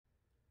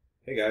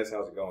Hey guys,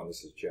 how's it going?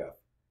 This is Jeff.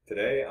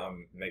 Today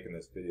I'm making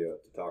this video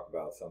to talk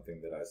about something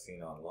that I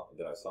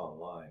saw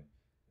online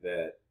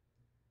that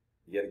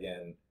yet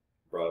again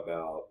brought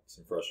about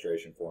some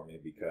frustration for me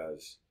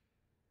because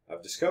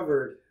I've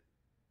discovered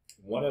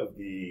one of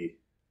the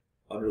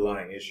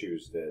underlying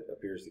issues that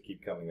appears to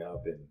keep coming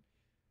up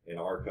in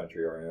our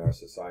country or in our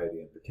society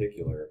in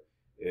particular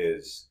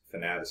is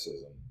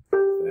fanaticism.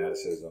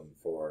 Fanaticism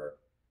for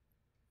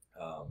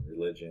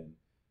religion.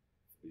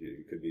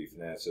 It could be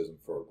fanaticism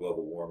for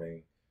global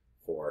warming,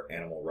 for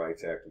animal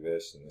rights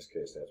activists, in this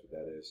case that's what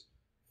that is,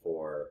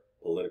 for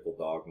political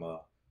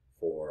dogma,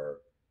 for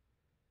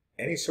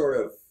any sort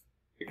of,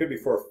 it could be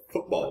for a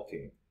football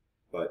team,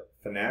 but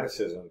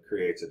fanaticism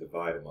creates a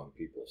divide among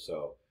people.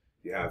 So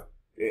you have,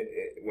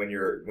 when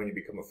you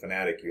become a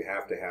fanatic, you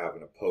have to have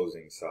an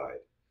opposing side.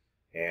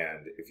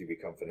 And if you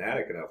become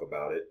fanatic enough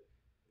about it,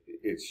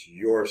 it's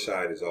your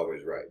side is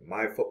always right.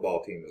 My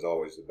football team is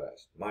always the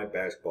best. My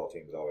basketball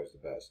team is always the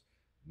best.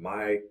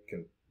 My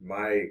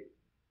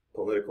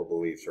political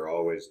beliefs are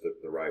always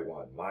the right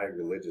one. My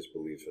religious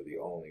beliefs are the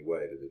only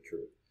way to the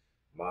truth.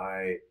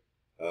 My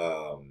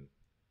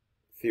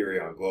theory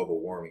on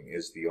global warming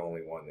is the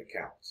only one that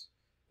counts.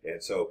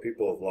 And so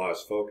people have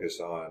lost focus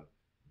on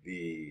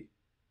the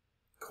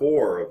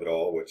core of it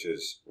all, which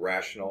is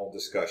rational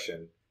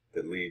discussion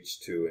that leads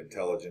to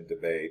intelligent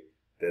debate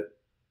that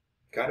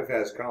kind of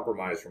has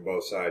compromise from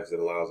both sides that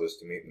allows us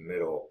to meet in the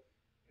middle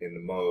in the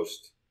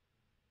most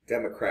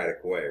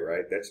democratic way,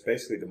 right? That's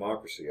basically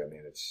democracy. I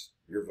mean, it's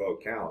your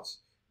vote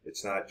counts.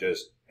 It's not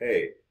just,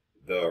 hey,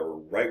 the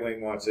right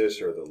wing wants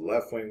this or the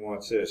left wing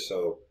wants this.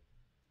 So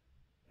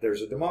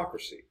there's a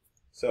democracy.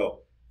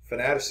 So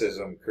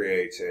fanaticism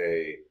creates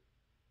a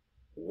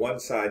one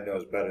side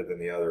knows better than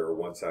the other or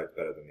one side's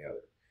better than the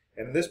other.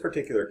 And in this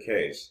particular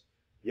case,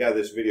 yeah,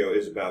 this video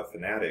is about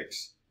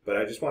fanatics, but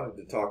I just wanted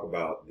to talk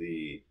about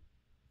the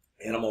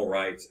animal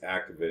rights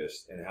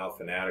activists and how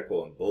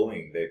fanatical and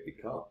bullying they've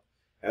become.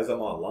 As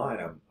I'm online,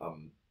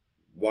 I'm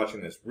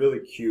watching this really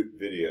cute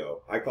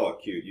video. I call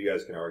it cute. You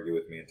guys can argue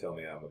with me and tell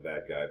me I'm a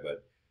bad guy,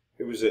 but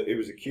it was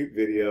a cute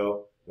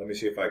video. Let me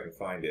see if I can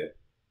find it.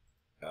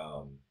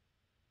 Let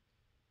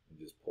me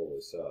just pull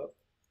this up.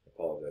 I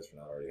apologize for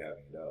not already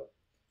having it up.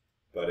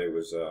 But it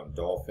was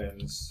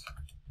dolphins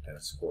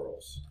and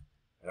squirrels.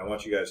 And I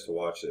want you guys to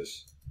watch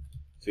this.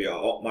 See,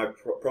 my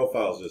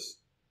profile is just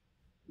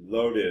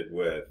loaded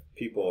with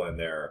people in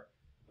their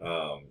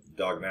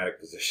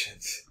dogmatic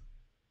positions.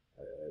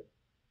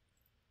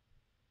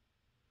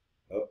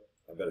 Oh,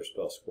 I better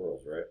spell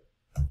squirrels, right?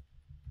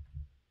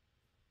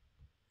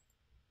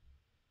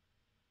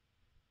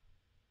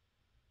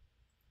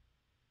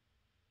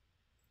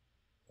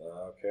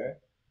 Okay.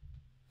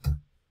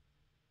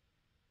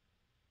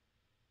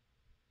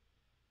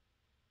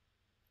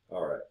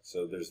 All right,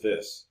 so there's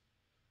this.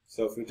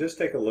 So if we just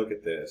take a look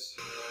at this,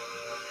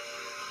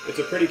 it's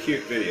a pretty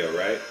cute video,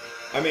 right?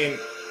 I mean,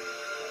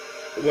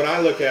 when I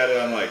look at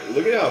it, I'm like,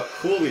 look at how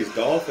cool these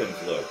dolphins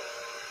look.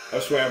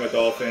 I've swam with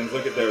dolphins.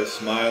 Look at they're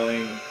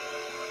smiling.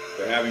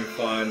 They're having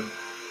fun.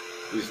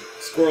 These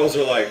squirrels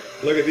are like,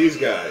 look at these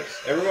guys.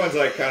 Everyone's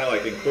like kind of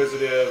like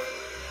inquisitive.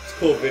 It's a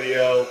cool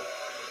video.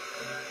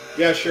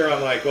 Yeah, sure,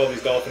 I'm like, well,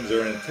 these dolphins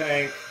are in a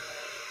tank.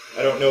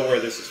 I don't know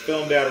where this is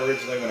filmed at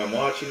originally when I'm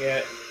watching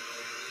it.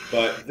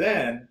 But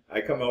then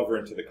I come over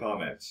into the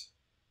comments.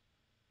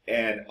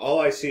 And all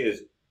I see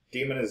is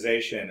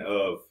demonization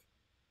of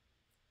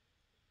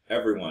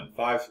everyone.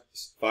 Five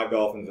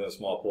dolphins in a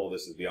small pool.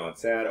 This is beyond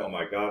sad. Oh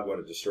my God, what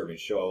a disturbing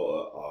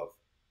show of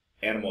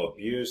animal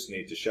abuse.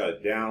 Need to shut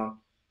it down.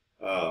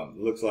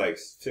 Looks like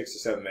 6 to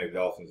 7 maybe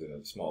dolphins in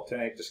a small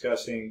tank.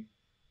 Disgusting.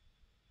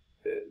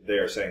 They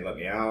are saying, let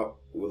me out.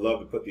 We would love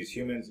to put these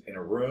humans in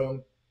a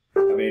room.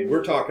 I mean,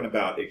 we're talking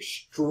about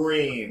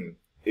extreme,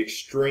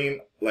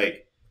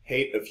 like,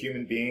 hate of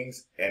human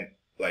beings and,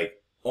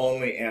 like,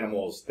 only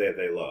animals that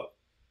they love.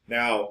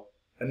 Now,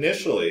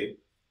 initially,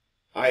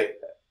 I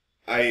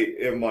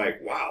am like,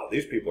 wow,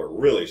 these people are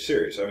really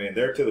serious. I mean,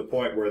 they're to the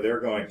point where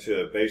they're going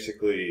to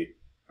basically,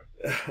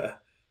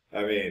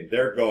 I mean,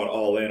 they're going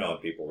all in on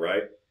people,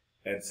 right?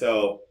 And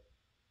so,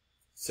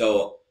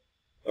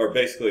 or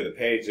basically the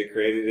page that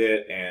created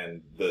it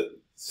and the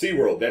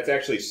SeaWorld, that's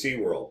actually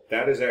SeaWorld.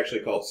 That is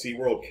actually called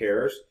SeaWorld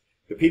Cares.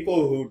 The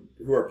people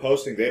who are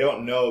posting, they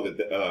don't know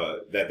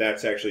that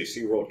that's actually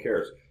SeaWorld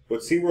Cares.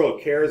 What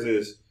SeaWorld Cares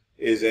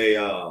is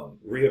a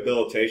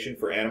rehabilitation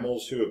for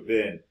animals who have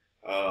been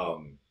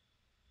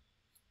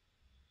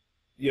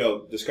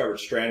discovered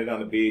stranded on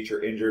the beach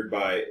or injured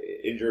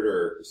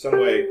or some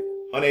way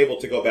unable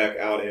to go back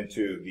out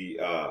into the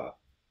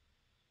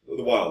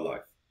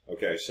wildlife.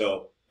 Okay,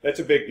 so that's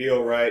a big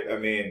deal, right? I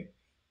mean,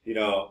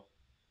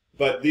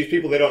 but these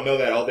people, they don't know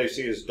that. All they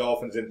see is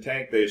dolphins in a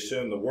tank. They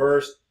assume the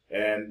worst,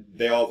 and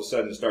they all of a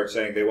sudden start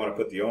saying they want to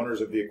put the owners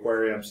of the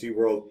aquarium,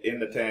 SeaWorld, in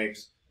the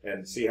tanks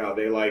and see how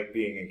they like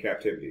being in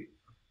captivity.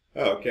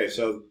 Okay,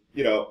 so,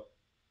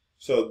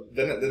 so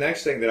then the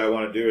next thing that I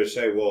want to do is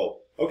say, well,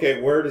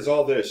 okay, where does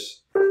all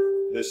this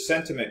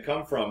sentiment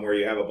come from where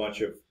you have a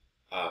bunch of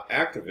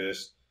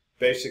activists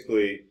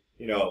basically,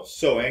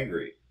 so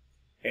angry.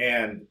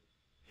 And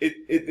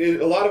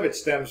a lot of it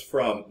stems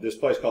from this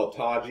place called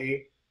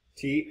Taiji,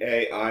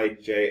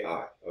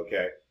 Taiji.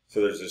 Okay,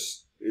 so there's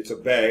this. It's a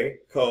bay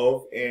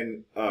cove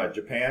in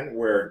Japan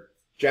where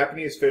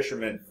Japanese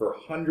fishermen for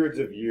hundreds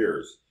of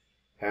years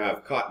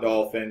have caught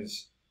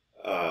dolphins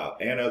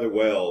and other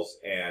whales,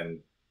 and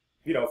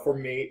for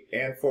meat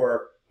and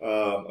for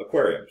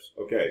aquariums.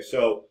 Okay,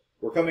 so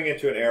we're coming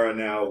into an era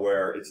now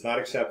where it's not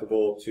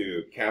acceptable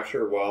to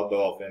capture wild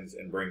dolphins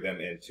and bring them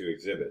into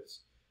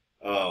exhibits.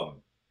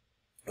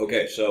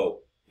 Okay, so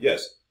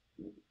yes,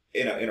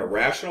 in a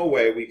rational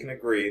way, we can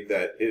agree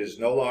that it is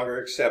no longer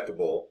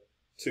acceptable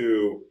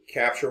to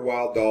capture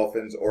wild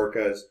dolphins,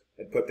 orcas,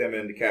 and put them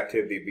into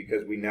captivity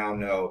because we now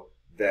know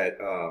that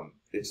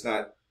it's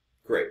not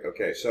great.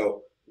 Okay,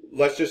 so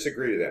let's just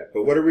agree to that.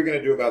 But what are we going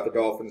to do about the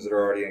dolphins that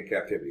are already in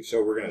captivity?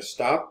 So we're going to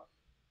stop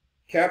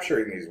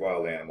capturing these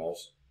wild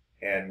animals,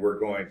 and we're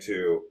going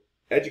to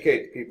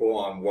educate people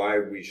on why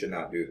we should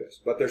not do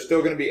this. But there's still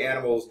going to be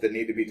animals that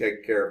need to be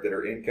taken care of that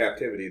are in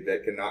captivity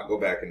that cannot go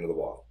back into the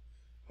wild.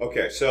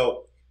 Okay,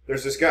 so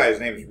there's this guy. His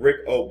name's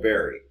Rick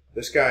O'Barry.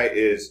 This guy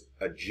is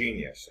a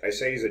genius. I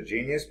say he's a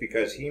genius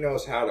because he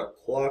knows how to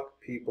pluck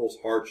people's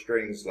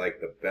heartstrings like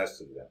the best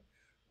of them.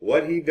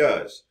 What he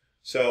does.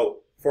 So,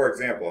 for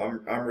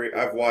example,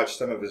 I've watched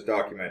some of his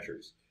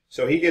documentaries.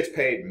 So he gets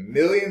paid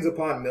millions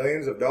upon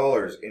millions of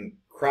dollars in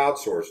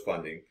crowdsource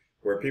funding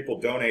where people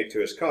donate to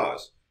his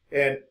cause.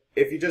 And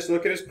if you just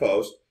look at his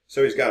post,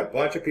 so he's got a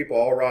bunch of people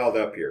all riled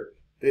up here.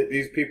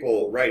 These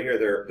people right here,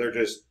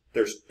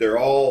 they're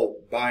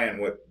all buying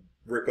what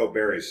Rick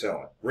O'Barry's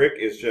selling. Rick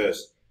is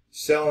just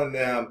selling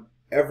them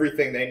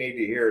everything they need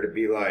to hear to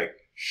be like,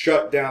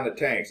 shut down the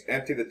tanks,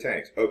 empty the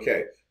tanks.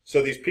 Okay,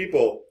 so these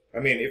people, I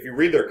mean, if you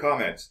read their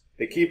comments,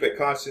 they keep a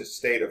constant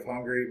state of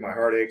hungry. My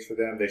heart aches for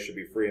them. They should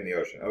be free in the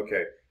ocean.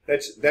 Okay,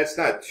 that's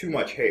not too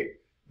much hate.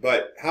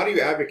 But how do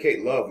you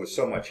advocate love with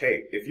so much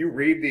hate? If you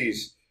read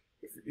these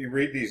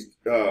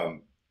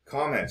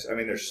comments, I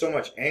mean, there's so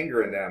much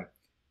anger in them,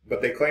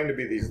 but they claim to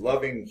be these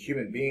loving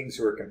human beings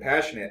who are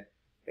compassionate,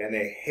 and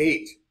they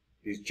hate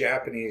these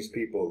Japanese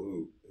people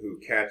who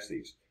catch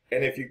these.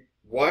 And if you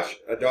watch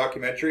a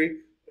documentary,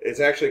 it's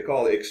actually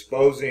called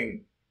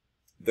Exposing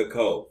the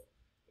Cove.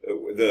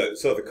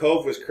 So the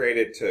Cove was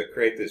created to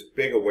create this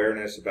big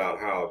awareness about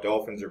how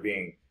dolphins are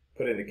being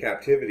put into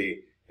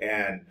captivity,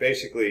 and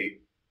basically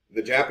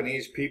the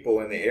Japanese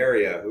people in the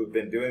area who've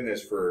been doing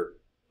this for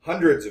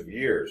hundreds of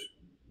years.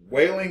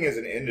 Whaling is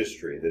an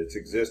industry that's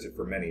existed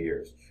for many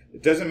years.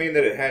 It doesn't mean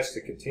that it has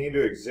to continue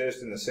to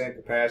exist in the same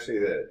capacity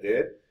that it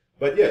did,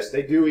 but yes,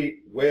 they do eat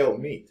whale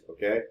meat,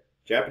 okay?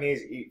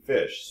 Japanese eat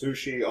fish,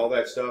 sushi, all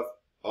that stuff,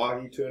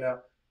 ahi, tuna.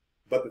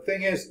 But the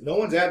thing is, no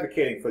one's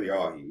advocating for the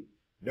ahi.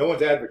 No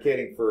one's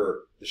advocating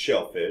for the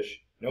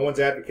shellfish. No one's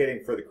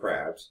advocating for the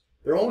crabs.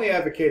 They're only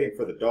advocating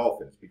for the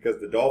dolphins because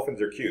the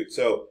dolphins are cute.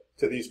 So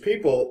to these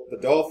people, the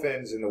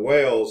dolphins and the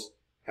whales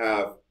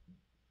have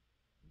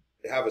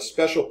a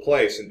special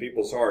place in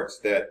people's hearts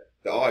that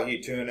the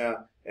ahi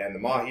tuna and the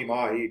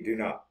mahi do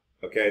not.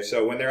 Okay,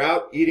 so when they're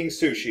out eating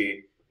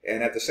sushi,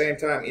 and at the same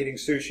time eating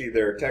sushi,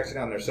 they're texting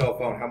on their cell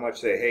phone how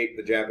much they hate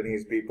the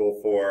Japanese people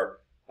for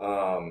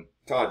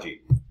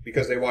Taiji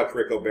because they watched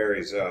Rick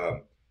O'Barry's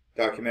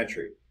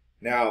documentary.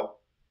 Now,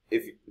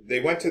 if they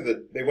went to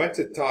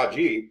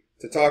Taiji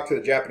to talk to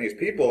the Japanese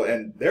people,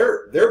 and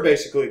they're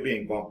basically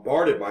being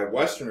bombarded by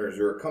Westerners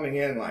who are coming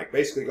in like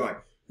basically going,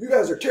 "You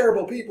guys are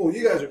terrible people.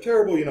 You guys are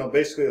terrible."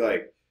 Basically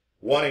like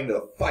wanting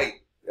to fight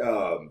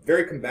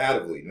very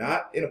combatively,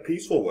 not in a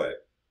peaceful way.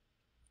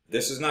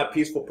 This is not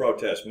peaceful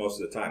protest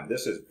most of the time.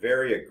 This is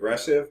very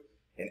aggressive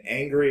and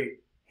angry,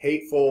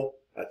 hateful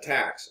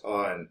attacks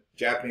on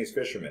Japanese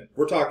fishermen.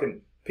 We're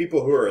talking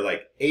people who are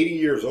like 80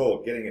 years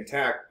old getting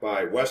attacked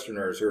by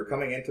Westerners who are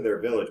coming into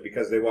their village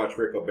because they watched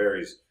Rick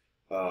O'Barry's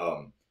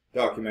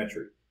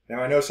documentary.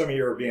 Now, I know some of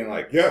you are being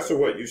like, yeah, so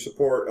what, you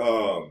support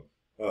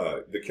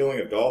the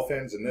killing of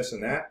dolphins and this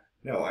and that?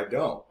 No, I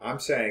don't. I'm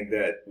saying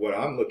that what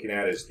I'm looking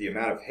at is the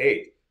amount of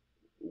hate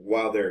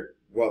while they're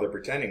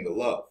pretending to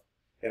love.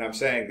 And I'm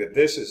saying that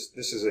this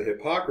is a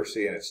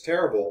hypocrisy, and it's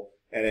terrible,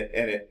 and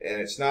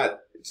it's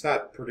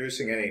not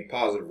producing any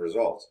positive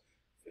results.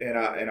 And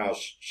I'll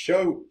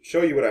show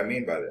you what I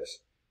mean by this.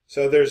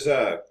 So there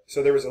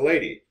was a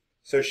lady.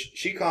 So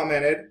she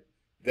commented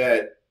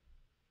that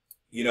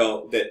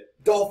that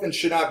dolphins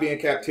should not be in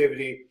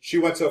captivity. She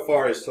went so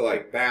far as to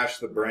like bash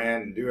the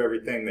brand and do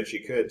everything that she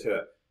could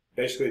to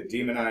basically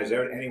demonize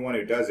anyone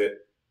who does it.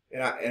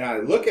 And I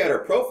look at her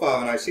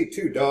profile and I see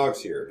two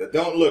dogs here that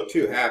don't look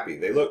too happy.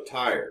 They look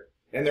tired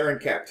and they're in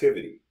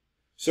captivity.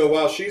 So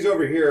while she's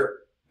over here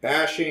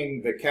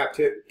bashing the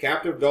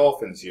captive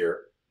dolphins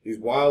here, these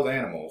wild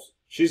animals,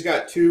 she's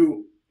got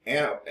two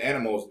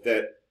animals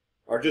that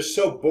are just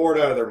so bored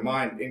out of their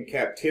mind in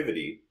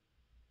captivity.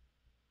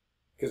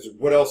 Because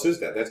what else is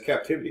that? That's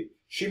captivity.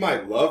 She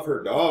might love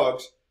her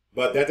dogs,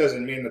 but that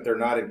doesn't mean that they're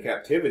not in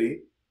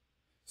captivity.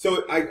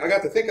 So I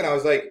got to thinking, I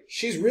was like,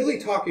 she's really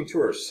talking to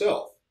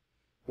herself.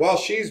 While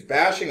she's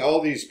bashing all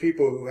these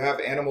people who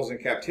have animals in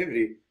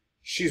captivity,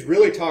 she's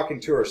really talking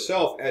to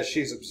herself as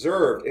she's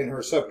observed in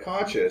her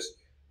subconscious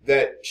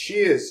that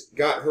she has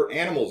got her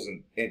animals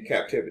in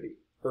captivity.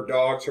 Her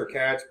dogs, her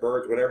cats,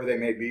 birds, whatever they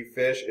may be,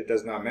 fish, it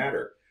does not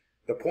matter.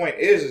 The point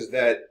is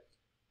that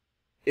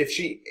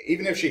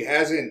even if she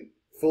hasn't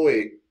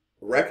fully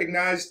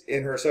recognized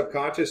in her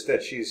subconscious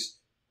that she's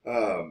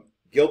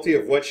guilty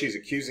of what she's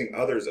accusing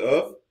others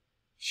of,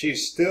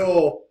 she's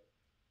still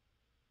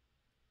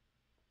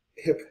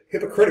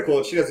hypocritical,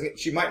 and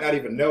she might not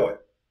even know it.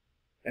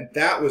 And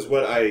that was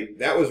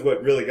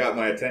what really got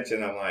my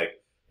attention. I'm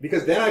like,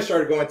 because then I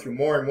started going through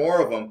more and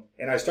more of them,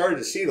 and I started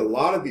to see that a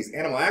lot of these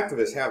animal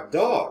activists have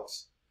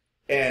dogs.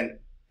 And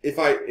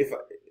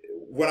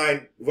what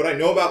I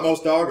know about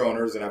most dog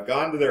owners, and I've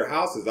gone to their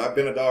houses, I've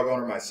been a dog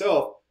owner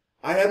myself,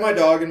 I had my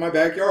dog in my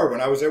backyard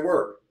when I was at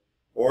work,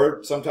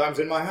 or sometimes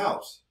in my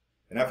house.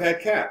 And I've had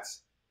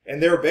cats.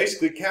 And they were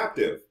basically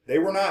captive. They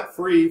were not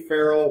free,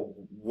 feral,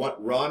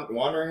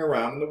 wandering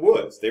around in the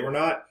woods. They were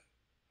not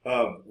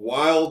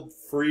wild,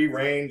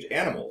 free-range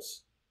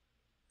animals.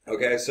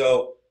 Okay,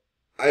 so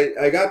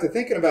I got to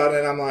thinking about it,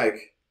 and I'm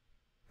like,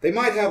 they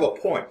might have a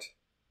point.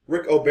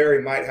 Rick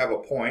O'Barry might have a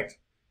point,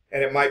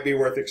 and it might be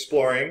worth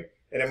exploring,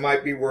 and it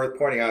might be worth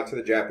pointing out to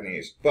the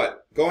Japanese.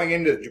 But going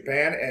into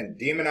Japan and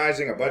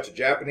demonizing a bunch of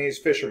Japanese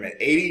fishermen,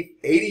 80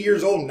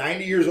 years old,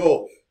 90 years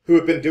old, who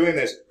have been doing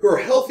this, who are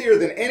healthier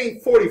than any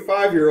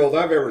 45-year-old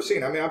I've ever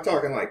seen. I mean, I'm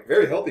talking like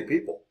very healthy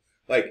people.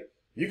 Like,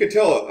 you can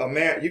tell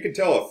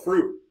a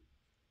fruit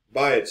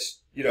by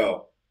its,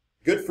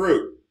 good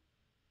fruit.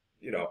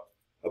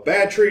 A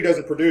bad tree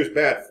doesn't produce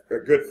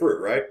good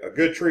fruit, right? A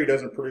good tree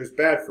doesn't produce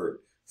bad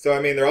fruit. So,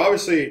 I mean, they're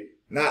obviously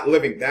not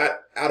living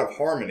that out of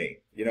harmony,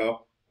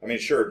 I mean,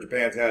 sure,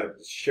 Japan's had a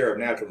share of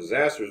natural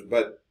disasters,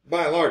 but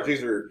by and large,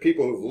 these are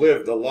people who've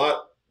lived a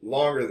lot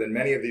longer than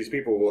many of these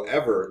people will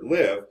ever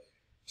live.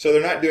 So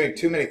they're not doing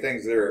too many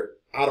things that are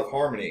out of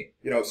harmony.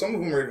 Some of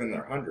them are even in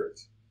their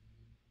hundreds.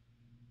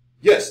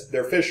 Yes,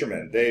 they're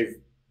fishermen.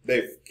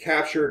 They've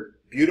captured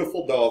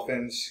beautiful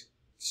dolphins,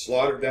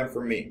 slaughtered them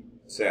for meat.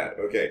 Sad.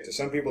 Okay, to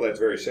some people that's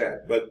very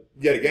sad. But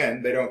yet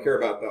again, they don't care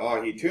about the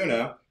ahi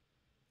tuna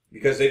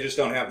because they just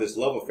don't have this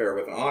love affair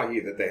with an ahi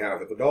that they have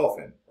with a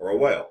dolphin or a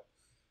whale.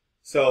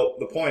 So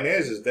the point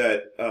is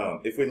that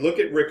if we look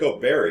at Rick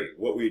O'Barry,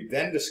 what we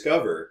then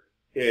discover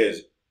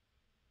is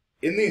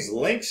in these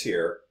links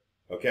here,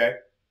 okay,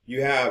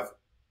 you have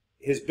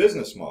his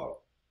business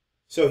model.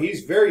 So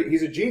he's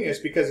a genius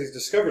because he's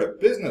discovered a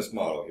business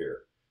model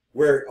here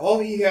where all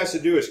he has to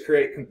do is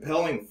create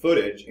compelling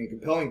footage and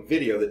compelling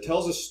video that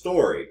tells a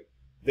story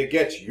that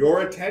gets your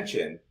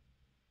attention,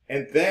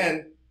 and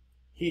then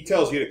he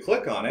tells you to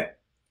click on it,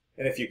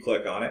 and if you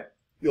click on it,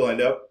 you'll end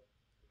up,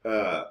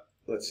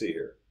 let's see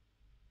here.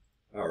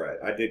 All right,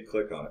 I did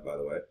click on it, by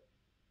the way.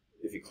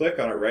 If you click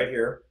on it right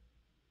here,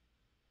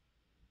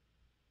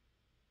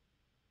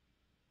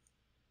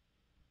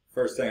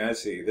 first thing I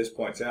see, this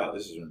points out,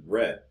 this is in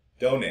red.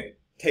 Donate.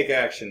 Take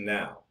action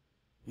now.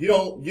 You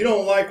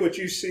don't like what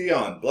you see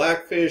on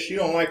Blackfish. You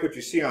don't like what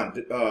you see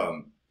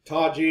on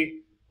Taji.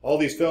 All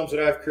these films that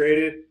I've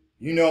created.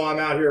 I'm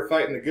out here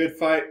fighting the good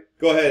fight.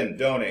 Go ahead and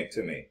donate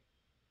to me.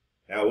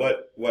 Now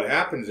what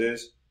happens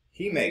is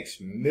he makes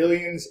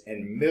millions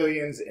and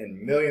millions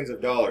and millions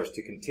of dollars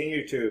to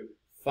continue to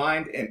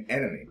find an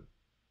enemy.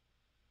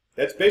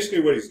 That's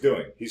basically what he's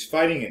doing. He's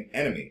fighting an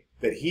enemy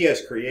that he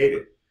has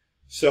created.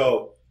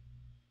 So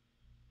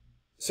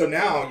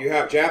now you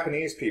have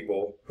Japanese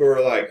people who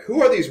are like,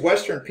 who are these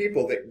Western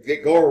people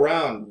that go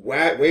around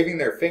waving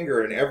their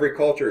finger in every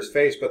culture's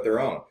face but their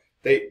own?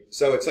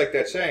 So it's like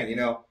that saying,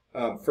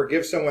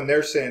 forgive someone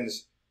their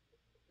sins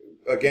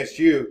against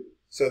you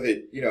so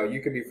that,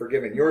 you can be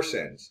forgiven your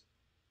sins.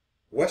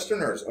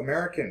 Westerners,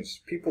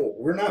 Americans, people,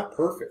 we're not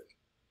perfect.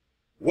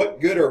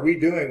 What good are we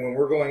doing when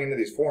we're going into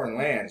these foreign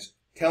lands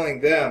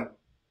telling them,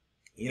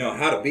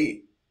 how to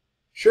be?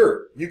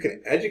 Sure, you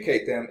can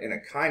educate them in a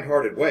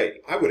kind-hearted way.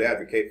 I would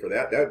advocate for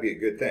that. That would be a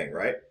good thing,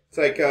 right? It's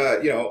like,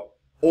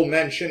 old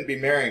men shouldn't be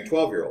marrying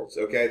 12-year-olds,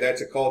 okay? That's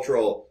a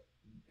cultural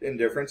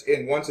indifference.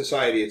 In one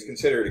society, it's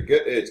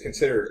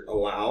considered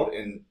allowed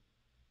in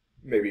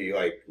maybe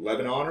like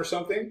Lebanon or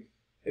something.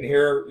 And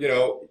here,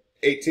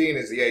 18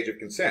 is the age of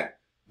consent.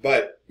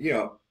 But,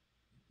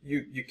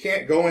 you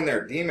can't go in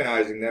there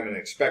demonizing them and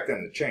expect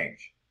them to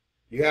change.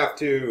 You have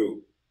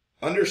to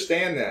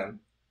understand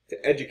them,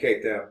 to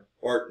educate them.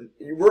 Or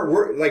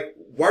we're like,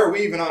 why are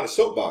we even on a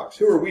soapbox?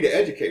 Who are we to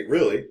educate,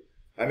 really?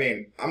 I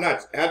mean, I'm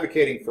not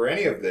advocating for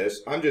any of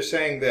this. I'm just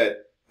saying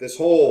that this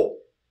whole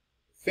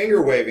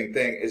finger-waving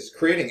thing is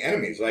creating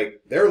enemies.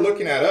 Like, they're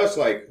looking at us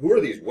like, who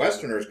are these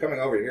Westerners coming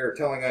over here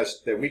telling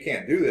us that we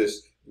can't do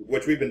this,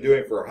 which we've been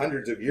doing for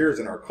hundreds of years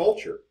in our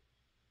culture?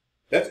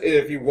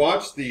 If you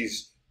watch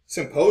these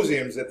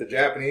symposiums that the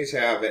Japanese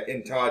have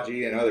in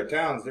Taji and other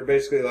towns, they're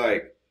basically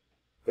like,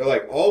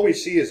 all we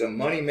see is a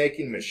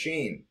money-making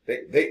machine.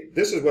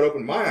 This is what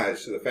opened my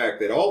eyes to the fact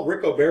that all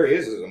Rick O'Barry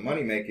is a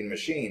money-making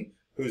machine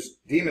who's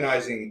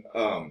demonizing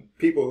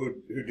people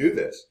who do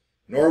this.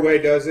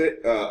 Norway does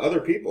it, other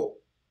people.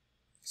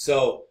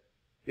 So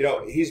You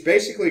know, he's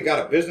basically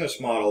got a business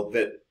model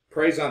that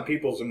preys on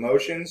people's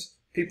emotions.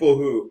 People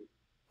who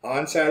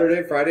on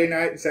Saturday, Friday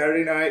night,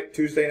 Saturday night,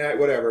 Tuesday night,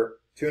 whatever,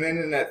 tune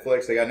into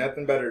Netflix. They got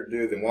nothing better to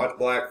do than watch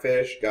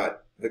Blackfish,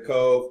 got The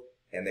Cove,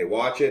 and they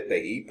watch it.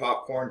 They eat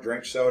popcorn,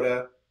 drink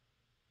soda,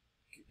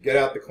 get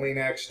out the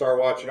Kleenex, start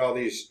watching all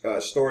these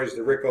stories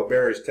that Rick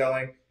O'Barry is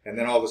telling, and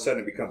then all of a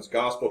sudden it becomes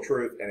gospel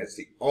truth, and it's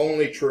the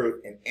only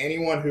truth. And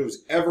anyone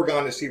who's ever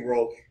gone to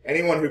SeaWorld,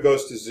 anyone who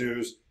goes to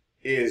zoos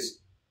is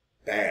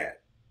bad.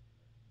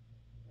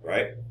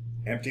 Right?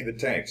 Empty the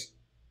tanks.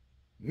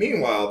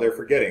 Meanwhile, they're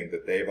forgetting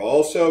that they've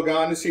also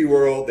gone to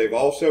SeaWorld, they've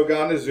also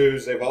gone to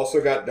zoos, they've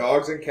also got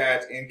dogs and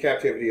cats in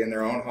captivity in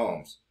their own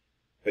homes.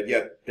 But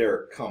yet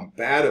they're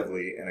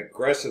combatively and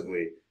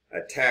aggressively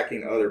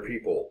attacking other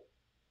people.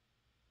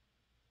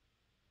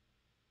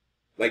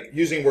 Like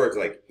using words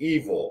like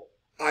evil,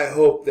 I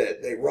hope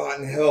that they rot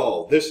in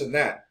hell, this and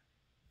that.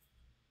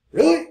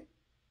 Really?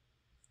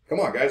 Come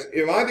on, guys.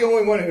 Am I the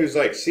only one who's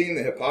like seeing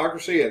the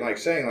hypocrisy and like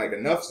saying like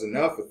enough's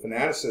enough with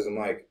fanaticism?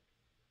 Like,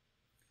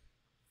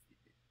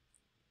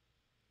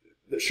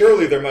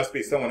 surely there must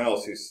be someone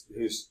else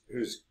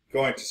who's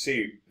going to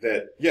see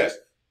that. Yes,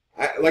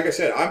 like I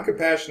said, I'm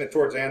compassionate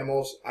towards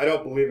animals. I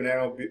don't believe in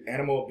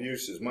animal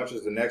abuse as much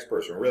as the next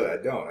person. Really, I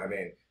don't. I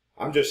mean,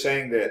 I'm just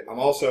saying that I'm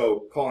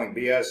also calling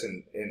BS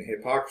and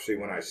hypocrisy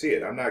when I see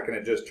it. I'm not going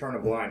to just turn a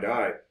blind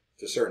eye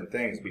to certain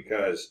things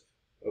because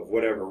of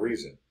whatever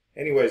reason.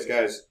 Anyways,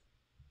 guys,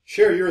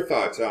 share your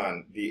thoughts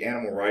on the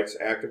animal rights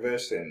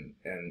activists,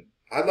 and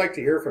I'd like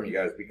to hear from you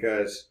guys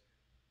because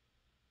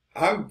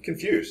I'm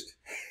confused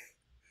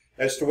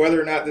as to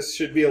whether or not this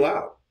should be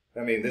allowed.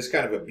 I mean, this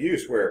kind of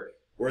abuse where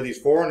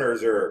these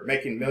foreigners are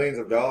making millions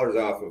of dollars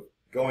off of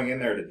going in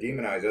there to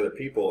demonize other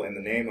people in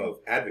the name of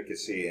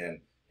advocacy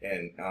and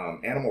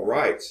animal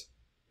rights,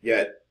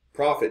 yet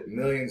profit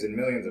millions and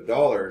millions of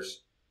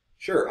dollars.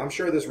 Sure, I'm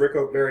sure this Rick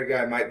O'Barry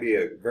guy might be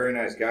a very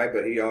nice guy,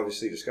 but he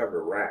obviously discovered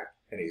a rat,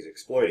 and he's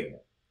exploiting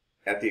it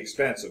at the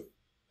expense of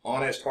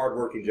honest,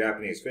 hardworking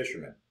Japanese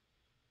fishermen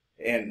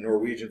and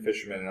Norwegian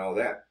fishermen and all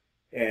that.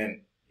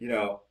 And, you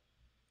know,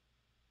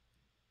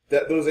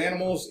 that those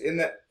animals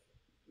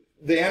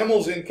the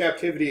animals in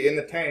captivity in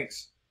the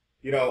tanks,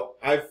 you know,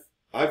 I've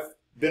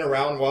been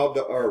around wild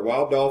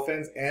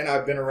dolphins, and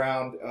I've been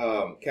around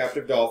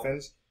captive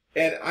dolphins,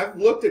 and I've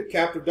looked at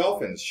captive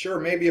dolphins. Sure,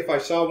 maybe if I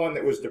saw one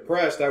that was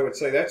depressed, I would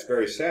say that's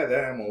very sad.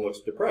 That animal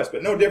looks depressed,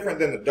 but no different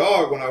than the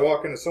dog when I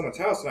walk into someone's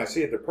house and I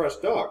see a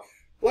depressed dog.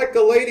 Like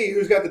the lady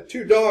who's got the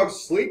two dogs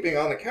sleeping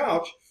on the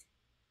couch,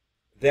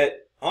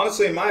 that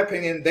honestly, in my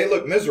opinion, they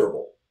look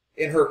miserable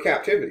in her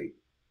captivity,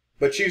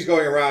 but she's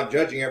going around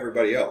judging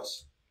everybody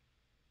else.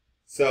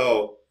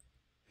 So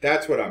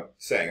that's what I'm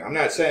saying. I'm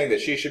not saying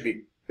that she should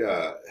be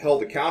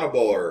held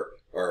accountable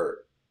or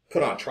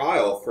put on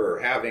trial for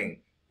having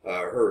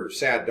her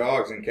sad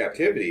dogs in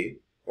captivity,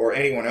 or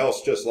anyone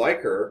else just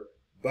like her,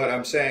 but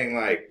I'm saying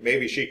like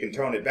maybe she can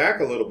tone it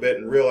back a little bit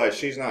and realize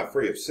she's not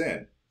free of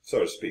sin, so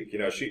to speak. You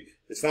know,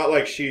 it's not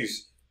like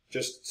she's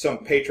just some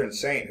patron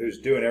saint who's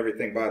doing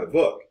everything by the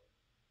book,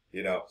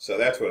 you know. So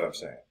that's what I'm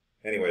saying.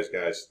 Anyways,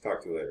 guys,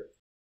 talk to you later.